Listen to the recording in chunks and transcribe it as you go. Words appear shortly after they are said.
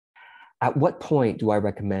at what point do I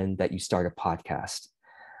recommend that you start a podcast?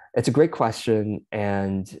 It's a great question.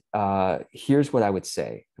 And here's what I would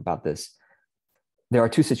say about this. There are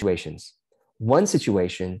two situations. One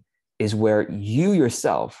situation is where you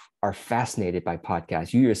yourself are fascinated by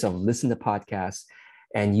podcasts. You yourself listen to podcasts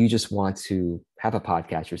and you just want to have a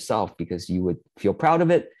podcast yourself because you would feel proud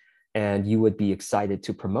of it and you would be excited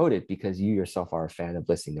to promote it because you yourself are a fan of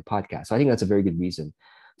listening to podcasts. So I think that's a very good reason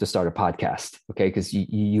to start a podcast, okay? Because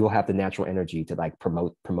you'll have the natural energy to like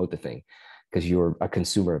promote the thing because you're a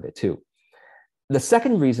consumer of it too. The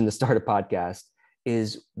second reason to start a podcast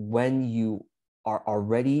is when you are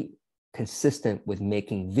already consistent with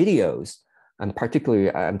making videos. And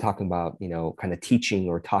particularly, I'm talking about, kind of teaching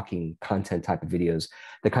or talking content type of videos,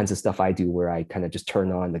 the kinds of stuff I do where I kind of just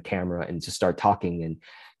turn on the camera and just start talking and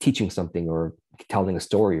teaching something or telling a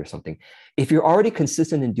story or something. If you're already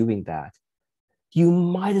consistent in doing that, you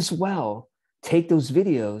might as well take those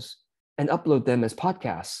videos and upload them as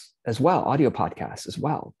podcasts as well, audio podcasts as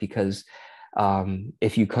well. Because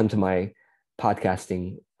if you come to my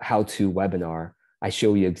podcasting how-to webinar, I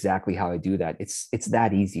show you exactly how I do that. It's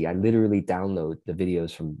that easy. I literally download the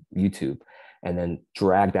videos from YouTube and then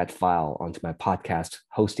drag that file onto my podcast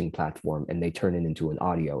hosting platform, and they turn it into an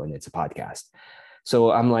audio, and it's a podcast.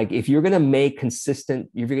 So I'm like, if you're going to make consistent,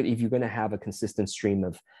 if you're going to have a consistent stream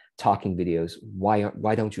of talking videos,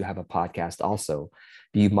 why don't you have a podcast also?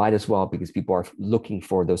 You might as well, because people are looking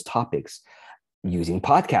for those topics using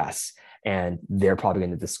podcasts, and they're probably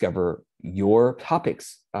going to discover your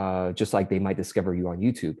topics just like they might discover you on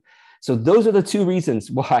YouTube. So those are the two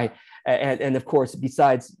reasons why. And of course,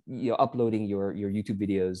 besides uploading your YouTube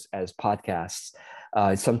videos as podcasts,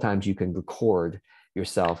 sometimes you can record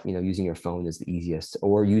yourself, using your phone is the easiest,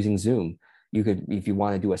 or using Zoom. You could, if you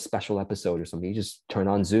want to do a special episode or something, you just turn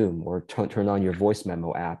on Zoom or turn on your voice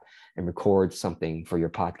memo app and record something for your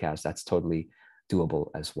podcast. That's totally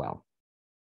doable as well.